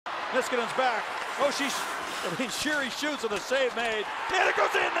Niskanen's back. Sheary shoots with a save made. And it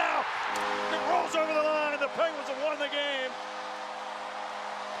goes in now. It rolls over the line. The Penguins have won the game.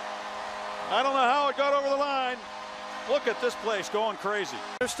 I don't know how it got over the line. Look at this place going crazy.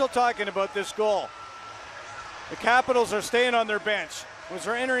 They're still talking about this goal. The Capitals are staying on their bench. Was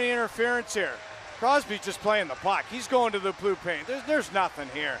there any interference here? Crosby's just playing the puck. He's going to the blue paint. There's nothing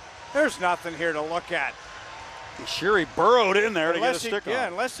here. There's nothing here to look at. Sheary burrowed in there to get a stick on. Yeah,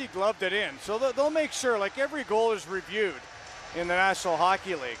 unless he gloved it in. So they'll make sure, like every goal is reviewed in the National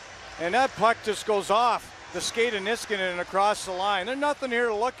Hockey League. And that puck just goes off the skate of Niskanen and across the line. There's nothing here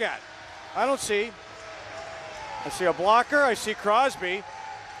to look at. I see a blocker. I see Crosby.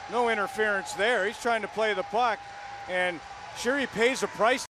 No interference there. He's trying to play the puck. And Sheary pays a price